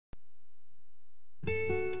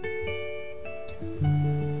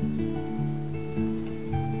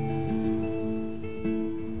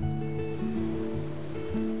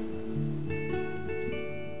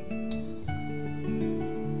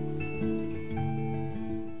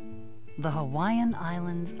The Hawaiian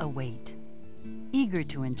Islands await, eager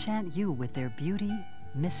to enchant you with their beauty,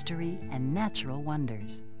 mystery, and natural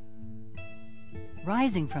wonders.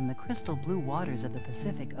 Rising from the crystal blue waters of the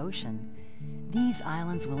Pacific Ocean, these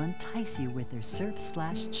islands will entice you with their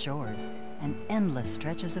surf-splashed shores and endless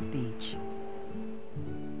stretches of beach.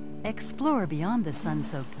 Explore beyond the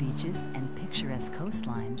sun-soaked beaches and picturesque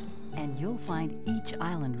coastlines, and you'll find each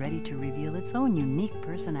island ready to reveal its own unique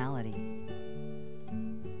personality.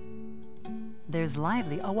 There's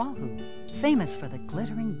lively Oahu, famous for the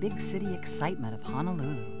glittering big city excitement of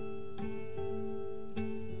Honolulu.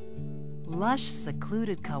 Lush,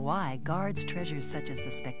 secluded Kauai guards treasures such as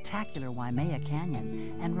the spectacular Waimea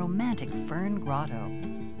Canyon and romantic Fern Grotto.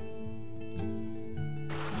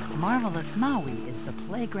 Marvelous Maui is the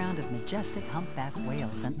playground of majestic humpback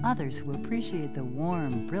whales and others who appreciate the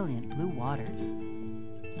warm, brilliant blue waters.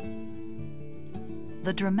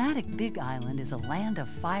 The dramatic Big Island is a land of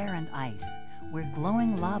fire and ice, where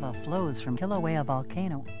glowing lava flows from Kilauea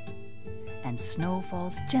volcano and snow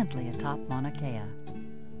falls gently atop Mauna Kea.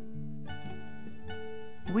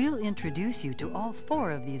 We'll introduce you to all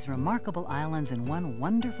 4 of these remarkable islands in one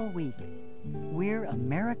wonderful week. We're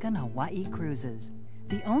American Hawaii Cruises,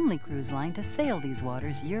 the only cruise line to sail these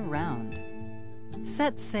waters year-round.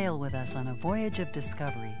 Set sail with us on a voyage of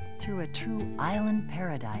discovery through a true island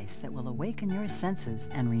paradise that will awaken your senses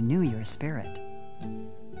and renew your spirit.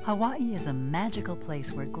 Hawaii is a magical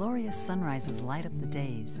place where glorious sunrises light up the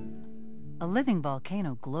days. A living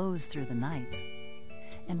volcano glows through the nights,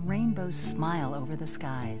 and rainbows smile over the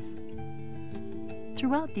skies.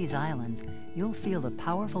 Throughout these islands, you'll feel the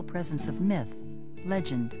powerful presence of myth,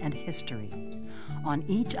 legend, and history. On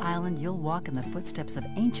each island, you'll walk in the footsteps of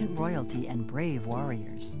ancient royalty and brave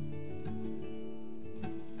warriors.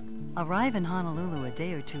 Arrive in Honolulu a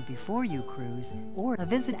day or 2 before you cruise, or a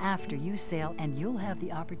visit after you sail, and you'll have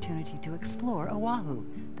the opportunity to explore Oahu,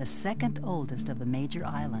 the 2nd oldest of the major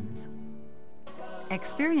islands.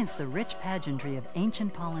 Experience the rich pageantry of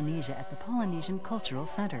ancient Polynesia at the Polynesian Cultural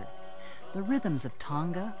Center. The rhythms of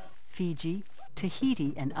Tonga, Fiji,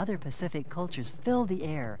 Tahiti, and other Pacific cultures fill the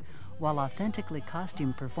air, while authentically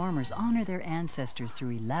costumed performers honor their ancestors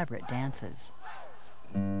through elaborate dances.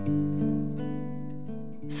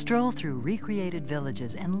 Stroll through recreated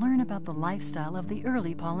villages and learn about the lifestyle of the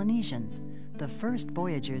early Polynesians, the first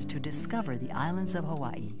voyagers to discover the islands of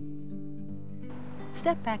Hawaii.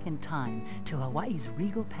 Step back in time to Hawaii's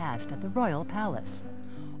regal past at the Royal Palace,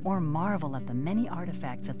 or marvel at the many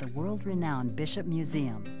artifacts at the world-renowned Bishop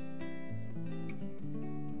Museum.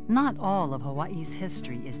 Not all of Hawaii's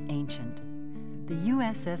history is ancient. The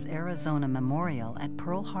USS Arizona Memorial at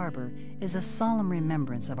Pearl Harbor is a solemn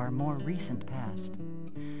remembrance of our more recent past.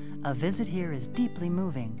 A visit here is deeply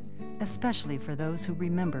moving, especially for those who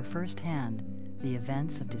remember firsthand the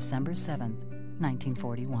events of December 7,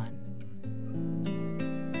 1941.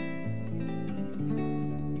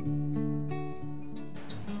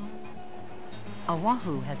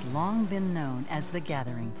 Oahu has long been known as the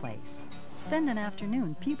gathering place. Spend an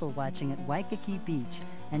afternoon people watching at Waikiki Beach,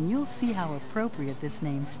 and you'll see how appropriate this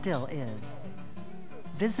name still is.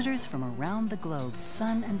 Visitors from around the globe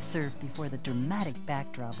sun and surf before the dramatic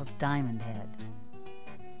backdrop of Diamond Head.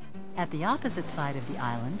 At the opposite side of the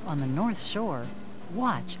island, on the North Shore,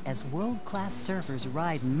 watch as world-class surfers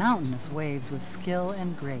ride mountainous waves with skill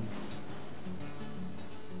and grace.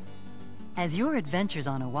 As your adventures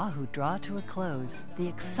on Oahu draw to a close, the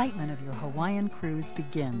excitement of your Hawaiian cruise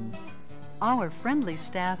begins. Our friendly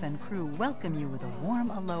staff and crew welcome you with a warm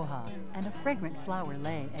aloha and a fragrant flower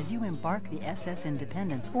lei as you embark the SS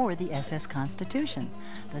Independence or the SS Constitution,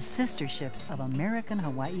 the sister ships of American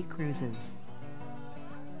Hawaii Cruises.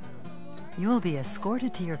 You'll be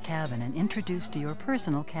escorted to your cabin and introduced to your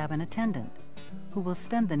personal cabin attendant, who will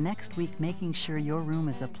spend the next week making sure your room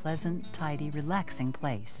is a pleasant, tidy, relaxing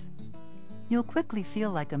place. You'll quickly feel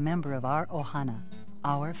like a member of our ohana,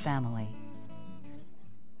 our family.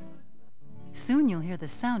 Soon you'll hear the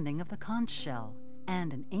sounding of the conch shell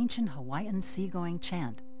and an ancient Hawaiian seagoing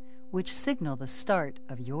chant, which signal the start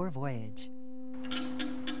of your voyage.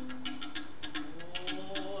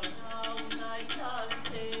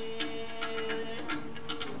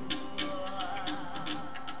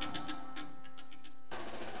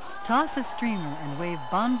 Toss a streamer and wave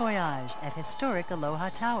Bon Voyage at historic Aloha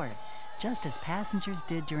Tower, just as passengers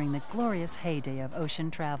did during the glorious heyday of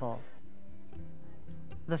ocean travel.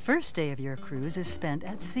 The first day of your cruise is spent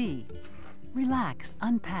at sea. Relax,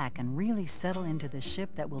 unpack, and really settle into the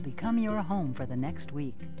ship that will become your home for the next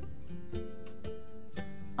week.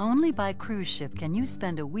 Only by cruise ship can you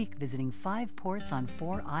spend a week visiting 5 ports on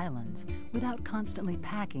 4 islands without constantly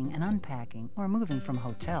packing and unpacking or moving from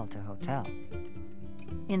hotel to hotel.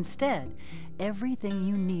 Instead, everything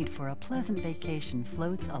you need for a pleasant vacation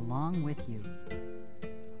floats along with you.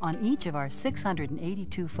 On each of our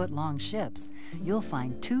 682-foot-long ships, you'll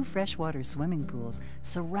find 2 freshwater swimming pools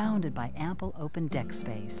surrounded by ample open deck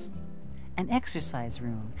space, an exercise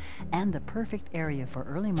room, and the perfect area for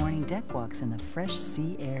early morning deck walks in the fresh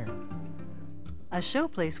sea air. A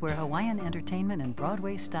showplace where Hawaiian entertainment and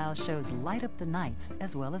Broadway-style shows light up the nights,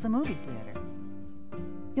 as well as a movie theater.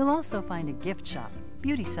 You'll also find a gift shop,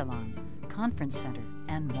 beauty salon, conference center,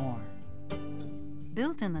 and more.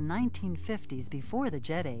 Built in the 1950s before the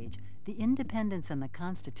jet age, the Independence and the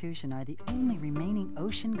Constitution are the only remaining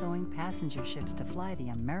ocean-going passenger ships to fly the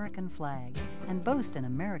American flag and boast an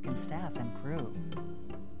American staff and crew.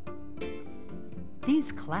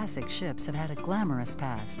 These classic ships have had a glamorous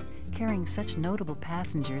past, carrying such notable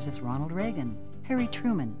passengers as Ronald Reagan, Harry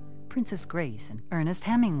Truman, Princess Grace, and Ernest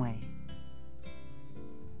Hemingway.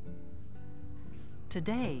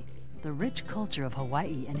 Today, the rich culture of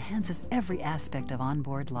Hawaii enhances every aspect of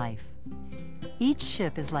onboard life. Each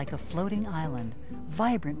ship is like a floating island,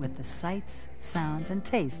 vibrant with the sights, sounds, and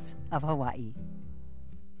tastes of Hawaii.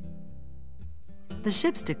 The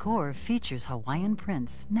ship's decor features Hawaiian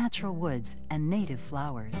prints, natural woods, and native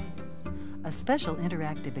flowers. A special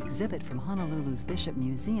interactive exhibit from Honolulu's Bishop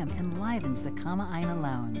Museum enlivens the Kama'aina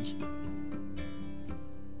Lounge.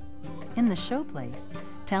 In the showplace,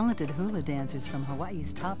 talented hula dancers from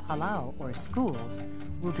Hawaii's top halau, or schools,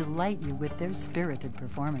 will delight you with their spirited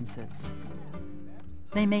performances.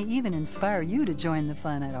 They may even inspire you to join the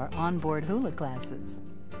fun at our onboard hula classes.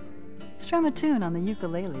 Strum a tune on the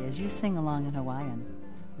ukulele as you sing along in Hawaiian.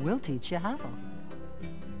 We'll teach you how.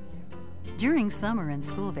 During summer and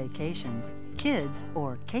school vacations, kids,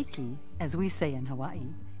 or keiki, as we say in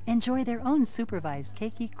Hawaii, enjoy their own supervised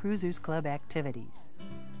Keiki Cruisers Club activities.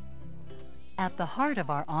 At the heart of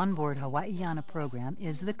our onboard Hawaiiana program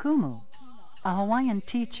is the kumu, a Hawaiian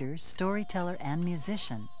teacher, storyteller, and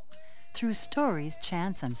musician. Through stories,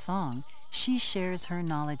 chants, and song, she shares her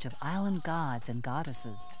knowledge of island gods and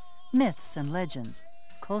goddesses, myths and legends,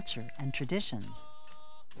 culture and traditions.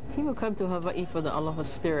 People come to Hawaii for the aloha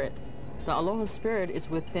spirit. The aloha spirit is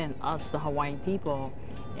within us, the Hawaiian people,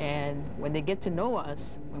 and when they get to know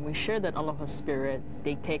us, when we share that aloha spirit,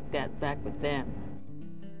 they take that back with them.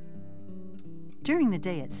 During the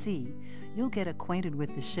day at sea, you'll get acquainted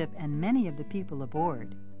with the ship and many of the people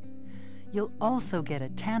aboard. You'll also get a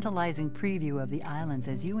tantalizing preview of the islands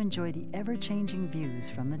as you enjoy the ever-changing views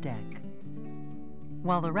from the deck.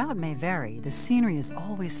 While the route may vary, the scenery is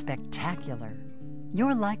always spectacular.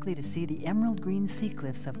 You're likely to see the emerald green sea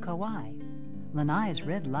cliffs of Kauai, Lanai's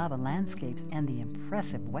red lava landscapes, and the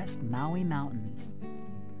impressive West Maui Mountains.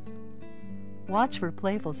 Watch for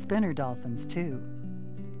playful spinner dolphins, too.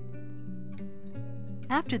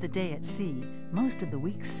 After the day at sea, most of the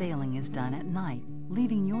week's sailing is done at night,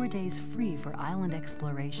 leaving your days free for island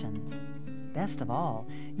explorations. Best of all,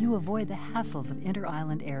 you avoid the hassles of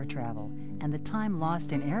inter-island air travel and the time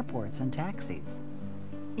lost in airports and taxis.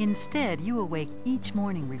 Instead, you awake each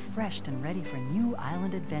morning refreshed and ready for new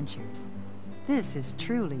island adventures. This is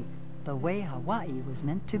truly the way Hawaii was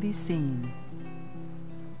meant to be seen.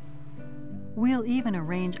 We'll even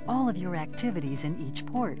arrange all of your activities in each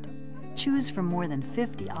port. Choose from more than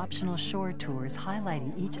 50 optional shore tours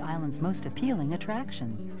highlighting each island's most appealing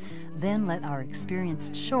attractions. Then let our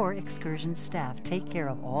experienced shore excursion staff take care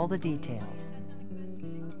of all the details.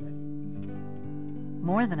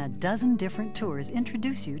 More than a dozen different tours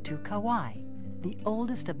introduce you to Kauai, the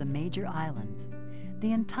oldest of the major islands.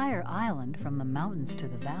 The entire island, from the mountains to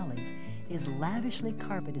the valleys, is lavishly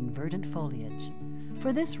carpeted in verdant foliage.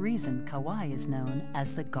 For this reason, Kauai is known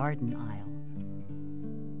as the Garden Isle.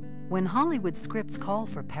 When Hollywood scripts call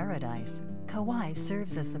for paradise, Kauai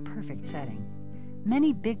serves as the perfect setting.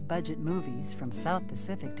 Many big-budget movies, from South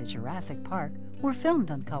Pacific to Jurassic Park, were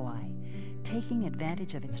filmed on Kauai, taking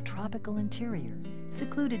advantage of its tropical interior,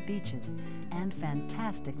 secluded beaches, and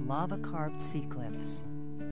fantastic lava-carved sea cliffs.